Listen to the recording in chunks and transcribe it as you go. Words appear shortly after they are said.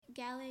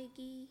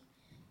Galilee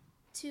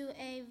to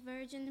a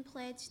virgin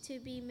pledged to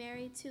be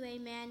married to a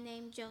man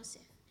named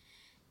Joseph,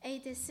 a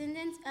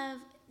descendant of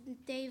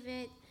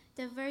David.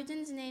 The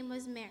virgin's name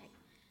was Mary.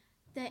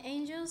 The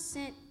angel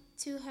sent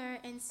to her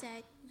and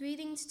said,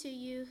 "Greetings to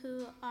you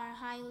who are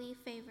highly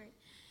favored.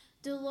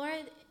 The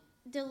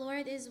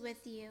Lord is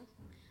with you."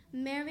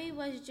 Mary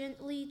was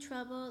gently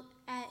troubled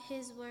at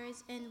his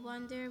words and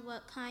wondered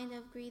what kind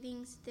of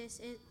greetings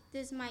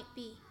this might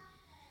be.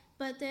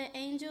 But the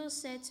angel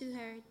said to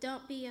her,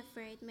 "Don't be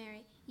afraid,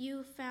 Mary.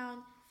 You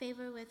found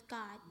favor with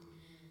God.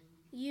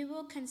 You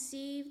will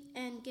conceive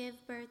and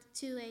give birth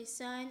to a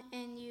son,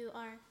 and you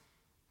are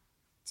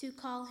to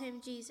call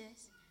him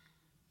Jesus.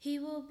 He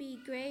will be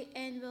great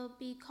and will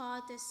be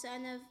called the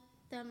Son of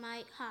the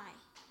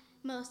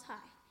Most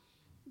High.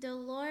 The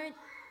Lord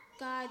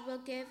God will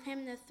give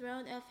him the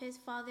throne of his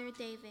father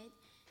David,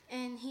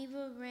 and he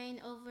will reign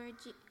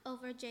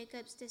over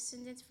Jacob's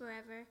descendants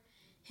forever.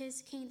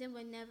 His kingdom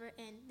will never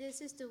end." This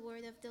is the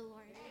word of the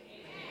Lord.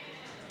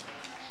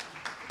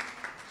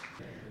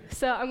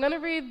 So I'm going to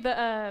read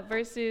the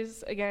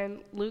verses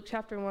again, Luke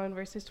chapter 1,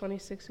 verses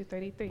 26 through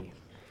 33.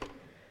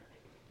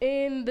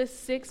 In the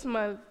 6th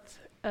month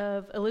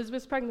of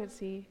Elizabeth's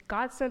pregnancy,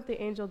 God sent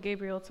the angel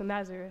Gabriel to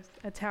Nazareth,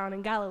 a town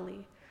in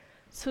Galilee,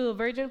 to a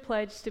virgin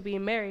pledged to be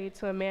married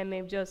to a man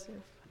named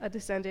Joseph, a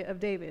descendant of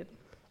David.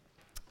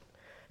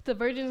 The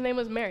virgin's name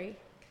was Mary.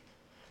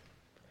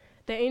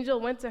 The angel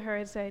went to her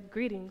and said,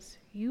 "Greetings,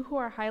 you who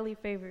are highly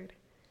favored.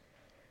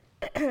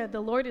 The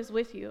Lord is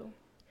with you."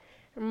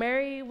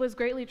 Mary was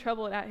greatly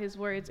troubled at his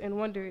words and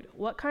wondered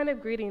what kind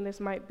of greeting this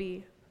might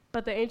be.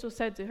 But the angel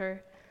said to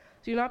her,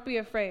 "Do not be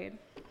afraid,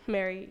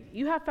 Mary.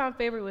 You have found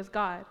favor with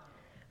God.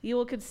 You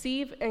will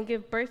conceive and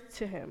give birth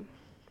to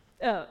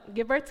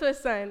a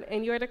son,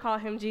 and you are to call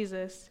him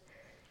Jesus.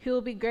 He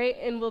will be great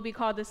and will be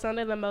called the Son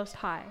of the Most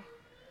High.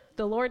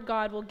 The Lord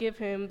God will give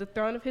him the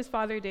throne of his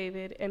father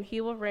David, and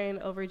he will reign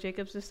over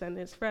Jacob's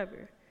descendants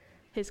forever.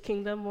 His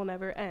kingdom will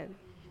never end."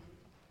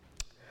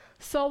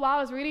 So while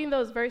I was reading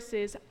those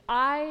verses,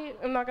 I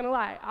am not going to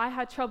lie, I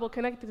had trouble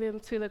connecting them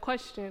to the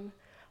question,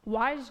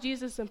 why is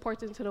Jesus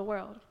important to the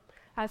world?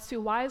 As to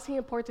why is he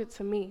important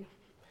to me?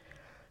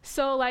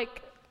 So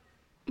like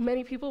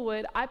many people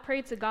would, I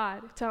prayed to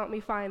God to help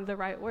me find the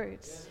right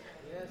words.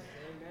 Yes,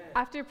 amen.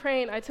 After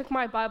praying, I took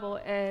my Bible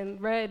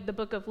and read the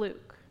book of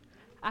Luke.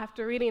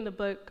 After reading the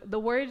book, the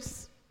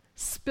words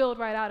spilled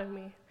right out of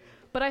me.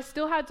 But I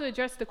still had to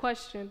address the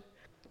question,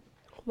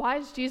 why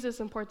is Jesus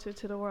important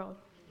to the world?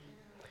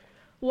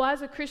 Well,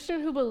 as a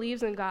Christian who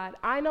believes in God,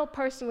 I know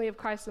personally of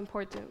Christ's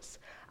importance.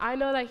 I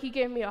know that he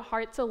gave me a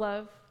heart to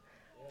love,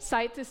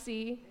 sight to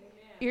see,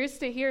 ears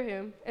to hear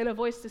him, and a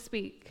voice to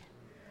speak.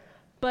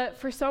 But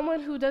for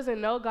someone who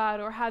doesn't know God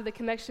or have the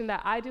connection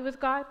that I do with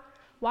God,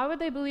 why would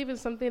they believe in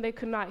something they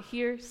could not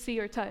hear, see,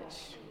 or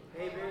touch?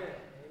 Amen.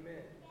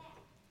 Amen.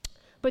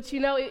 But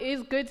it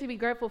is good to be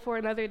grateful for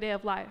another day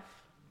of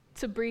life,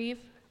 to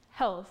breathe,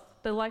 health,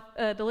 the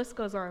list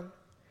goes on.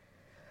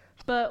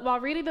 But while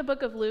reading the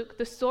book of Luke,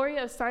 the story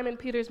of Simon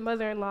Peter's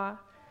mother-in-law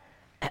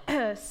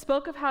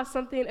spoke of how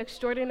something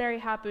extraordinary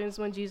happens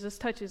when Jesus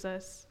touches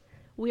us.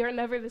 We are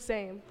never the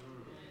same.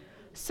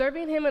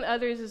 Serving him and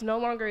others is no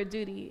longer a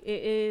duty.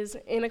 It is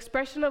an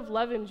expression of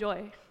love and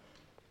joy.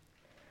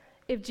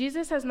 If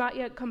Jesus has not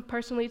yet come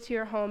personally to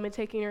your home and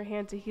taken your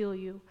hand to heal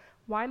you,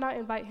 why not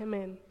invite him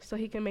in so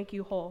he can make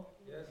you whole?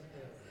 Yes.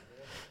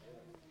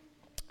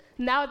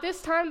 Now at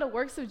this time, the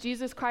works of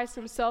Jesus Christ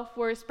himself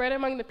were spread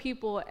among the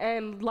people,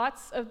 and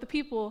lots of the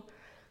people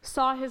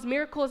saw his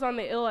miracles on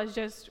the ill as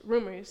just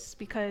rumors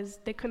because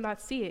they could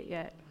not see it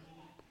yet.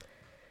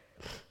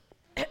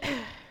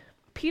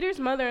 Peter's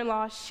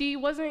mother-in-law, she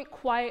wasn't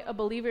quite a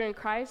believer in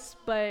Christ,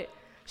 but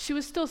she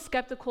was still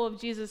skeptical of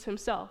Jesus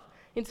himself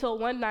until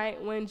one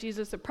night when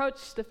Jesus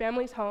approached the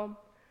family's home,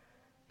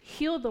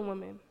 healed the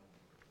woman.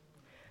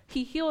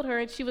 He healed her,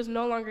 and she was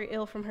no longer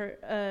ill from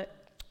her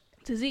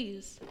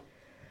disease.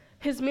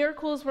 His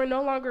miracles were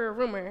no longer a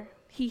rumor.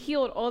 He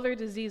healed all their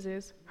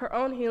diseases. Her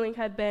own healing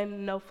had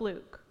been no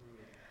fluke.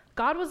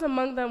 God was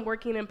among them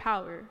working in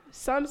power.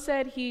 Some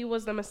said he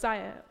was the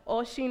Messiah.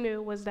 All she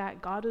knew was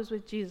that God was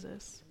with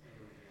Jesus.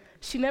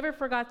 She never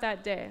forgot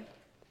that day.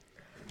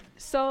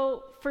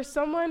 So for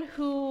someone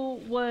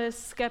who was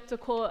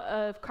skeptical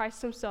of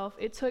Christ himself,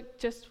 it took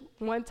just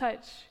one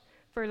touch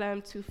for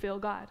them to feel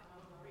God,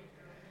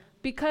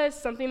 because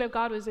something of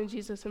God was in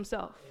Jesus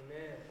himself.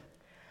 Amen.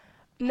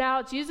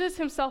 Now, Jesus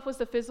himself was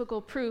the physical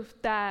proof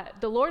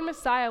that the Lord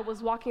Messiah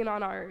was walking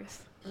on our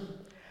earth.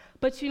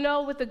 But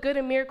with the good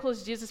and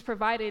miracles Jesus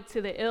provided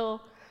to the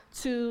ill,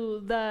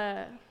 to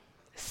the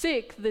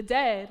sick, the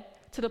dead,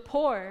 to the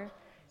poor,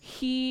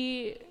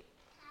 he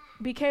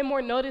became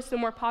more noticed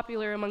and more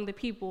popular among the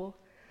people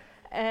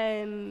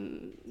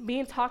and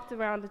being talked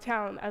around the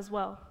town as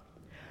well.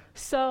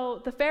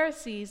 So the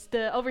Pharisees,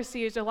 the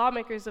overseers, the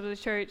lawmakers of the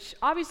church,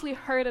 obviously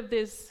heard of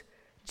this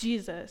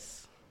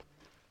Jesus.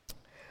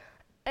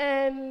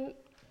 And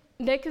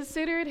they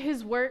considered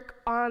his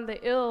work on the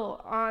ill,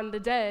 on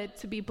the dead,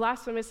 to be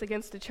blasphemous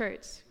against the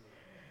church.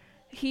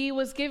 He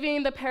was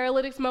giving the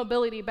paralytics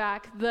mobility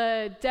back,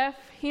 the deaf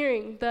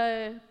hearing,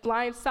 the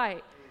blind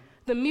sight,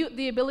 the mute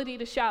the ability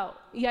to shout.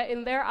 Yet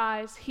in their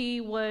eyes, he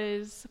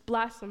was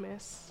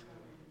blasphemous.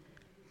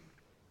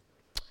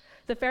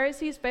 The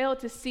Pharisees failed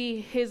to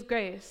see his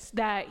grace,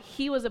 that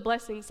he was a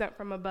blessing sent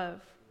from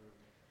above.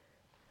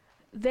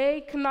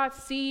 They could not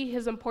see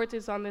his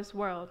importance on this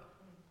world.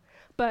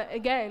 But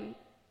again,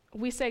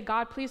 we say,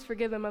 God, please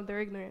forgive them of their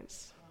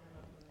ignorance.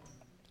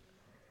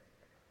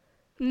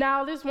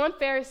 Now, there's one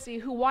Pharisee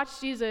who watched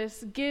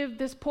Jesus give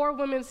this poor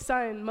woman's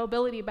son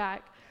mobility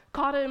back,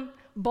 called him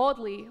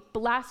boldly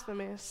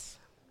blasphemous.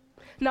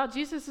 Now,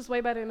 Jesus is way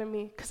better than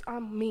me because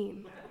I'm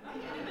mean.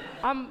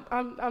 I'm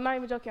not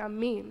even joking, I'm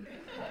mean.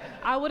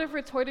 I would have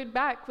retorted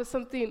back with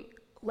something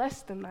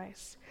less than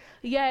nice.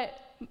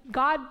 Yet,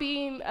 God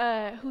being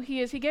who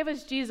he is, he gave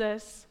us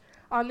Jesus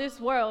on this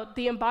world,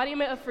 the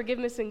embodiment of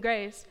forgiveness and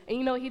grace. And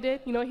you know what he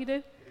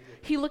did?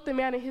 He looked the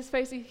man in his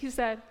face, he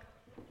said,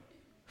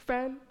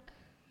 friend,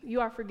 you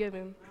are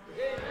forgiven.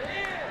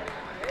 Amen.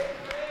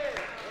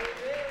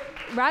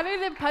 Rather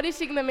than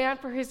punishing the man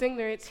for his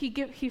ignorance,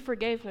 he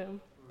forgave him.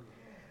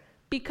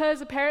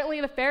 Because apparently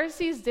the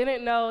Pharisees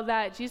didn't know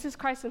that Jesus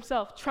Christ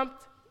himself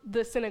trumped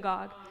the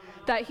synagogue,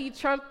 that he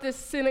trumped the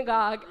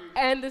synagogue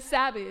and the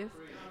Sabbath.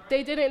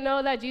 They didn't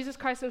know that Jesus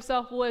Christ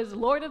himself was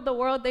Lord of the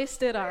world they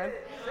stood on.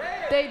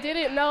 They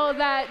didn't know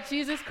that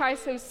Jesus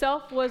Christ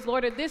himself was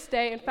Lord of this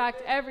day, in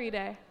fact, every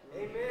day.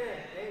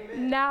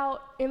 Amen.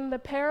 Now, in the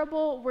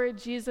parable where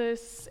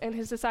Jesus and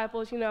his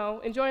disciples,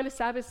 enjoying the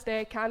Sabbath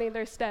day, counting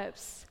their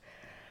steps,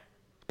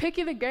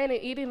 picking the grain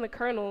and eating the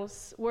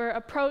kernels, were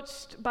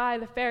approached by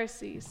the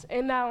Pharisees.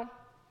 And now,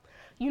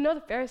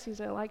 the Pharisees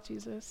didn't like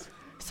Jesus.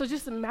 So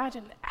just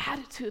imagine the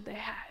attitude they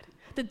had,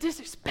 the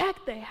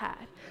disrespect they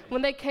had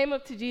when they came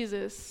up to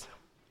Jesus.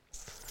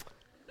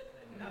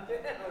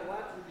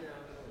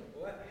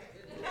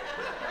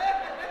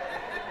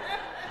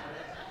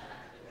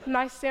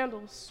 Nice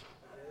sandals.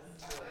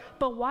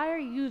 But why are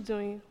you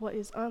doing what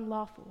is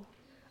unlawful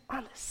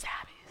on the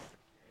Sabbath?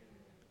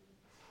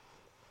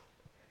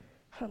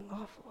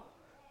 Unlawful.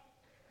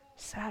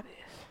 Sabbath.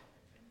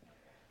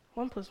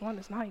 1 + 1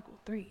 does not equal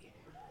 3.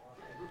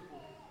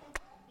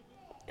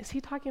 Is he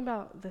talking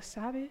about the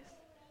Sabbath?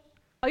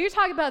 Oh, you're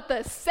talking about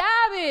the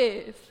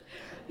Sabbath.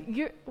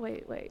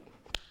 Wait.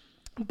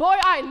 Boy,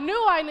 I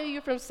knew you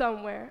from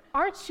somewhere.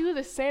 Aren't you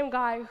the same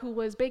guy who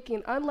was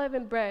baking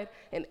unleavened bread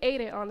and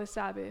ate it on the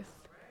Sabbath?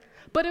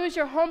 But it was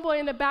your homeboy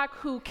in the back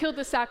who killed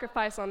the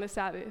sacrifice on the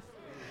Sabbath.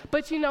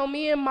 But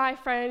me and my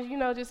friends,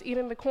 just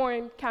eating the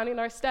corn, counting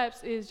our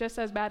steps is just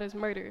as bad as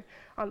murder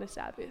on the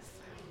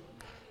Sabbath.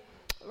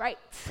 Right.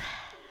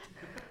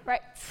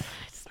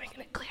 Just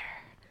making it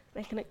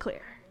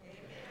clear.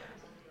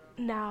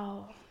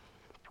 Now,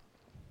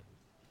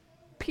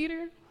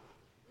 Peter,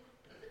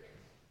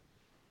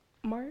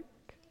 Mark,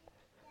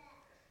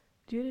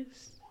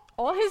 Judas,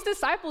 all his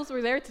disciples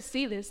were there to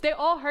see this. They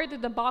all heard the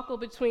debacle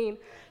between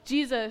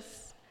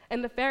Jesus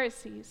and the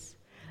Pharisees,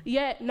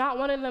 yet not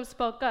one of them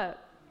spoke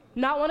up.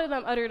 Not one of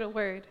them uttered a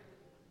word.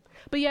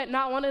 But yet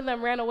not one of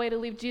them ran away to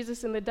leave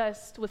Jesus in the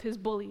dust with his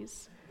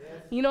bullies.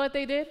 Yes. You know what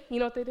they did?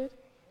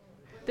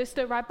 They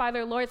stood right by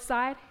their Lord's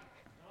side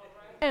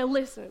and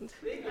listened.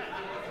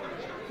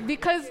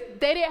 Because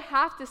they didn't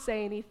have to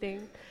say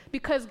anything.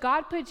 Because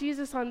God put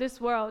Jesus on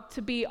this world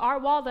to be our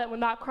wall that will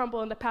not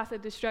crumble in the path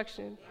of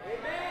destruction.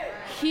 Amen.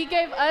 He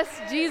gave us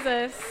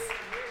Jesus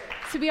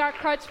to be our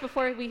crutch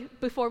before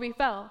we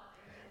fell.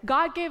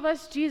 God gave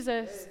us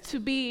Jesus to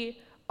be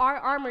our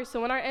armor,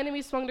 so when our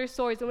enemies swung their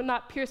swords, it would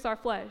not pierce our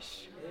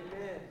flesh.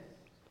 Amen.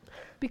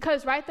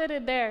 Because right then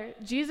and there,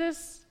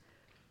 Jesus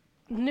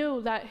knew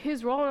that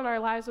his role in our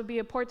lives would be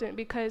important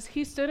because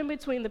he stood in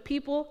between the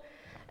people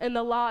and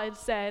the law and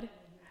said,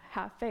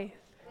 have faith.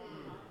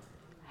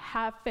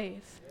 Have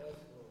faith.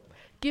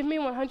 Give me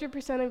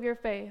 100% of your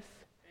faith,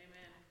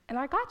 and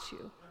I got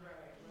you.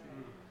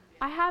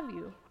 I have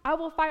you. I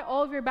will fight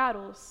all of your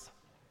battles.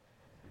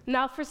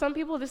 Now, for some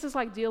people, this is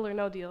like deal or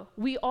no deal.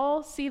 We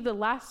all see the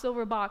last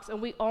silver box, and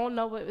we all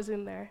know what was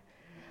in there.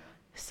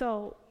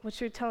 So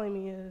what you're telling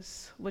me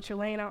is, what you're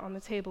laying out on the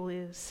table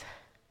is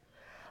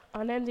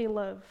unending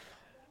love,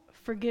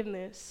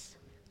 forgiveness,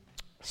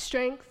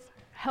 strength,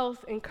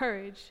 health, and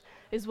courage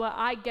is what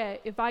I get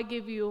if I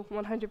give you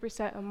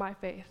 100% of my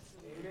faith.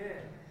 Amen.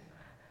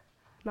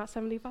 Not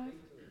 75?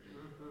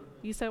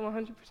 You said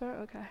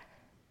 100%? Okay.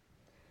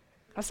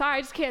 I'm sorry,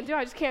 I just can't do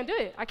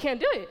it. I can't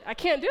do it.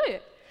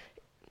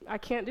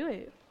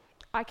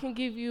 I can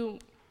give you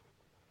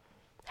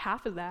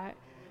half of that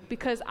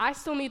because I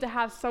still need to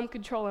have some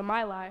control in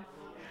my life.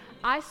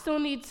 I still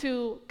need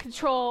to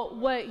control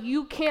what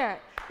you can't,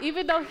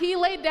 even though he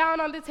laid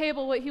down on the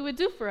table what he would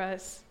do for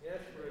us. Yes,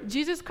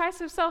 Jesus Christ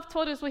himself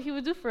told us what he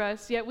would do for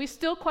us, yet we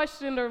still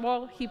question the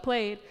role he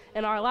played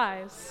in our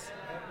lives.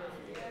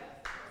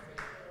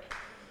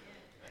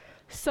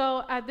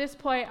 So at this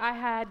point, I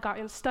had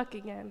gotten stuck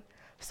again.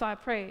 So I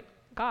prayed,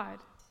 God,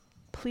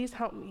 please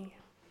help me.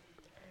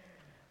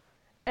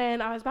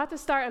 And I was about to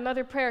start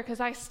another prayer because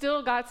I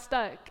still got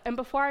stuck. And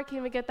before I can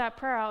even get that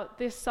prayer out,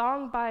 this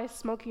song by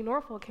Smokey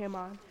Norfolk came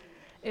on.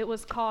 It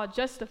was called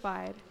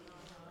Justified.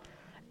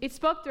 It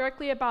spoke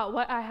directly about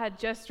what I had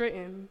just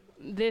written.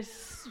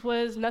 This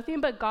was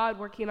nothing but God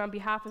working on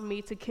behalf of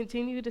me to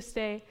continue to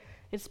stay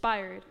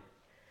inspired.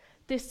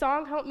 This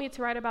song helped me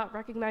to write about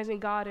recognizing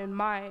God in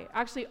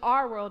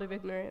our world of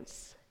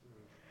ignorance.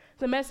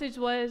 The message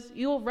was,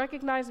 you will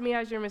recognize me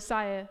as your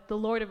Messiah, the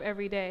Lord of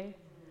every day.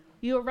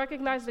 You will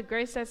recognize the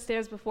grace that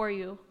stands before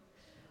you.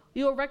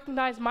 You will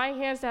recognize my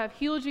hands that have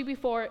healed you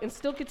before and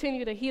still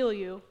continue to heal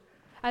you,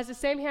 as the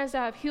same hands that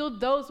have healed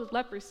those with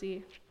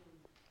leprosy.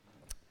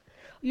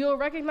 You will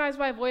recognize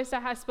my voice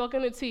that has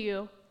spoken into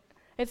you,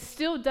 and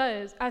still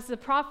does, as the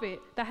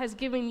prophet that has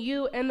given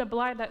you and the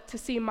blind to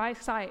see my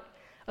sight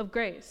of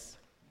grace.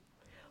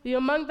 You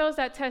among those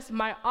that test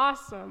my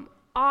awesome,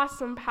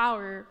 awesome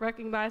power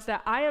recognize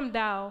that I am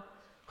thou,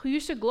 who you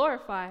should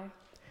glorify.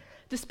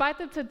 Despite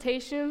the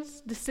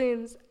temptations, the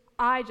sins,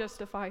 I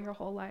justify your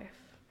whole life.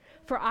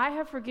 For I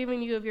have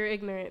forgiven you of your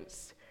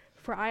ignorance,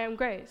 for I am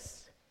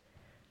grace.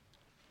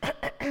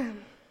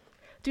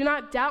 Do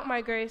not doubt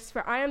my grace,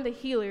 for I am the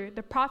healer,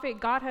 the prophet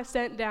God has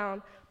sent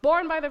down,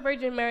 born by the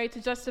Virgin Mary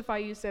to justify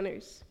you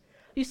sinners.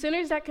 You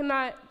sinners that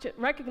cannot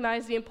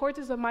recognize the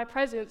importance of my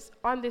presence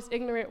on this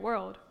ignorant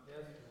world.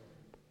 Yes.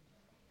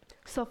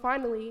 So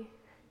finally,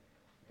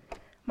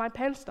 my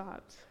pen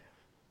stopped.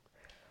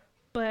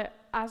 But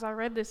as I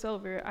read this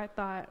over, I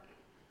thought,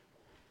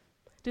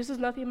 this is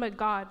nothing but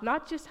God,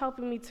 not just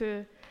helping me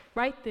to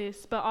write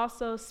this, but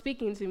also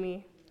speaking to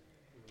me.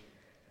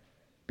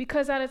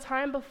 Because at a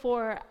time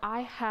before,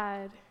 I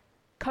had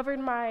covered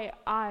my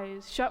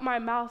eyes, shut my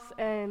mouth,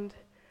 and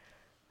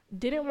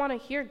didn't want to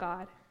hear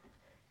God.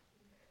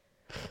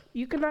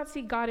 You could not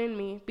see God in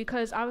me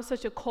because I was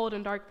such a cold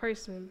and dark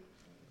person.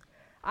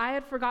 I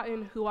had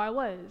forgotten who I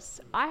was.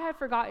 I had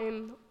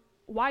forgotten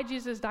why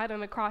Jesus died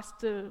on the cross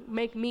to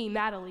make me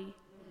Natalie.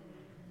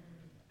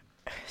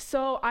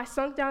 So I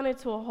sunk down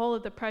into a hole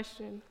of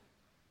depression.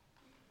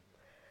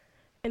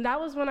 And that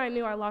was when I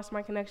knew I lost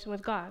my connection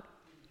with God.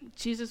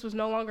 Jesus was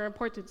no longer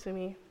important to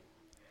me.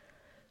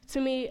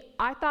 To me,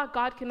 I thought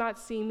God could not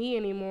see me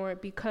anymore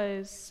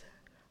because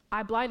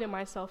I blinded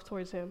myself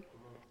towards him.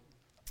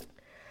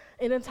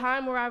 In a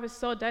time where I was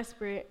so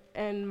desperate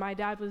and my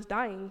dad was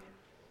dying,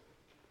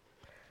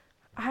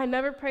 I had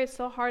never prayed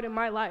so hard in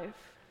my life.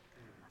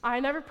 I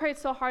had never prayed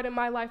so hard in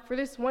my life for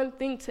this one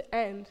thing to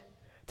end,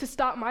 to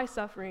stop my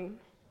suffering.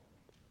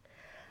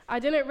 I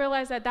didn't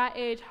realize at that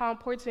age how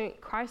important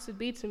Christ would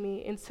be to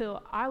me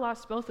until I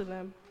lost both of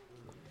them.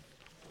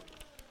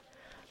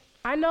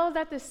 I know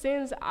that the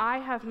sins I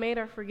have made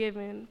are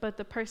forgiven, but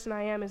the person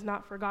I am is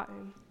not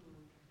forgotten.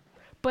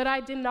 But I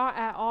did not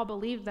at all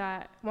believe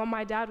that while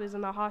my dad was in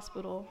the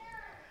hospital.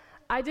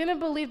 I didn't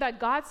believe that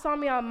God saw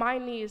me on my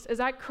knees as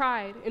I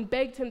cried and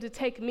begged him to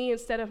take me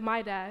instead of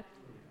my dad.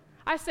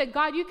 I said,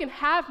 God, you can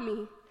have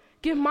me.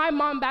 Give my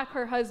mom back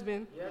her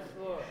husband. Yes,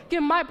 Lord.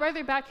 Give my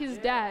brother back his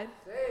dad.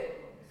 Say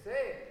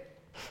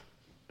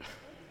it.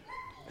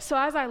 So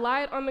as I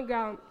lied on the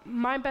ground,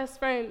 my best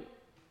friend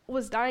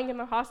was dying in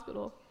the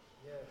hospital.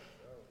 Yes.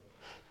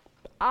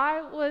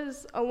 I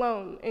was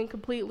alone and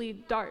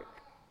completely dark.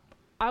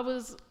 I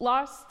was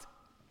lost,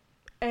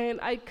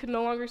 and I could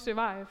no longer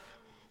survive.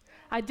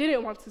 I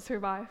didn't want to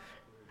survive.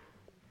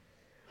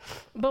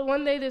 But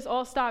one day this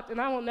all stopped,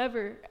 and I will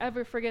never,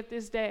 ever forget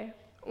this day.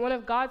 One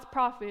of God's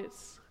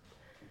prophets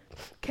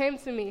came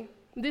to me,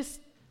 this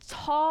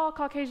tall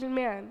Caucasian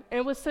man,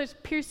 and with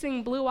such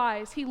piercing blue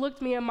eyes, he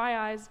looked me in my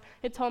eyes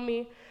and told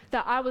me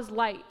that I was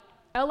light,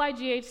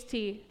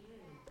 L-I-G-H-T,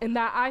 and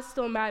that I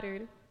still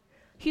mattered.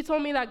 He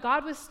told me that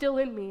God was still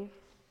in me.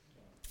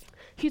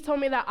 He told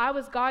me that I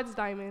was God's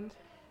diamond.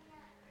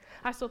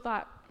 I still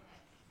thought,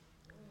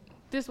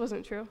 this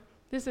wasn't true.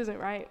 This isn't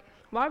right.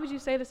 Why would you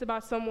say this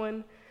about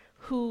someone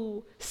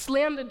who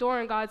slammed the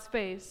door in God's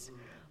face,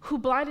 who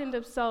blinded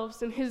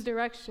themselves in his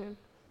direction?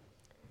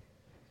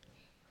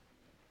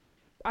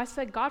 I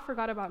said, God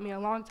forgot about me a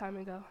long time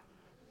ago.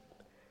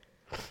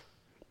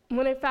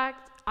 When in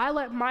fact, I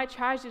let my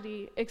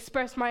tragedy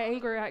express my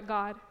anger at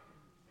God.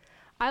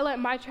 I let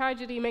my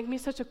tragedy make me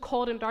such a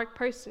cold and dark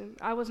person.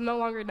 I was no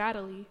longer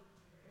Natalie.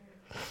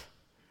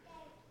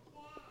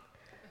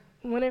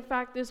 When in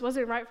fact, this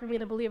wasn't right for me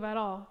to believe at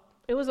all.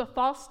 It was a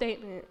false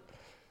statement.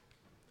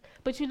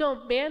 But you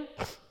know, man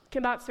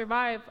cannot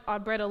survive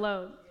on bread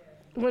alone,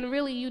 when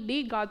really you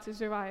need God to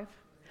survive.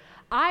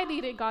 I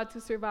needed God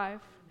to survive.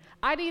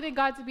 I needed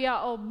God to be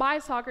out on my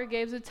soccer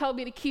games and tell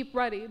me to keep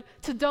running,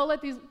 to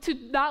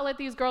not let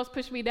these girls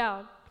push me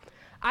down.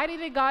 I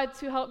needed God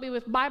to help me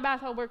with my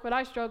math homework when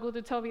I struggled,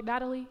 to tell me,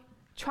 Natalie,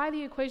 try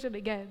the equation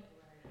again.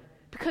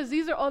 Because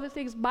these are all the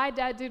things my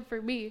dad did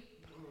for me.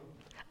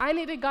 I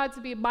needed God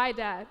to be my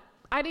dad.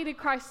 I needed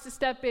Christ to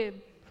step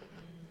in.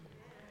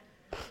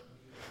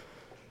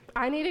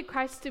 I needed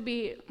Christ to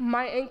be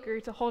my anchor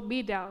to hold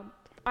me down.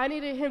 I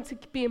needed him to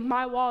be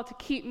my wall to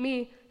keep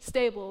me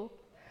stable.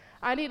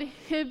 I needed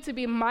him to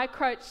be my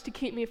crutch to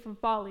keep me from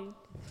falling.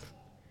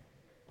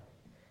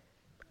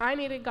 I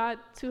needed God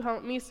to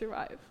help me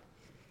survive.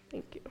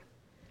 Thank you.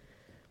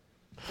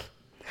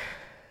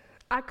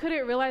 I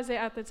couldn't realize it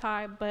at the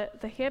time, but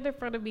the hand in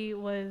front of me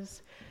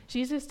was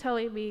Jesus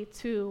telling me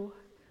to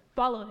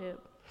follow him.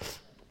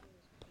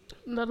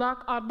 The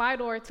knock on my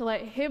door to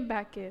let him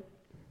back in.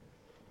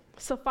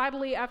 So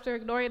finally, after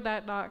ignoring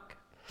that knock,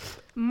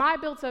 my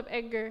built-up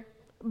anger,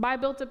 my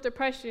built-up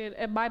depression,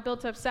 and my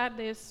built-up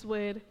sadness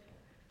would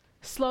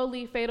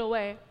slowly fade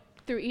away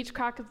through each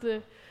crack of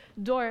the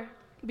door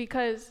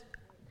because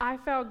I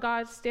found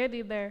God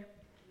standing there.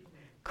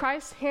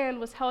 Christ's hand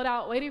was held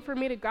out, waiting for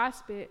me to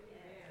grasp it,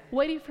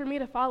 waiting for me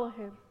to follow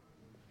him.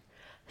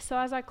 So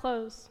as I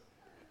close,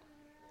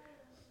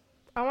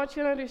 I want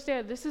you to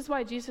understand this is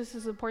why Jesus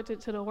is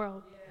important to the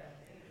world.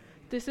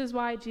 This is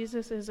why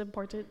Jesus is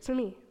important to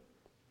me.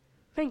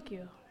 Thank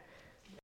you.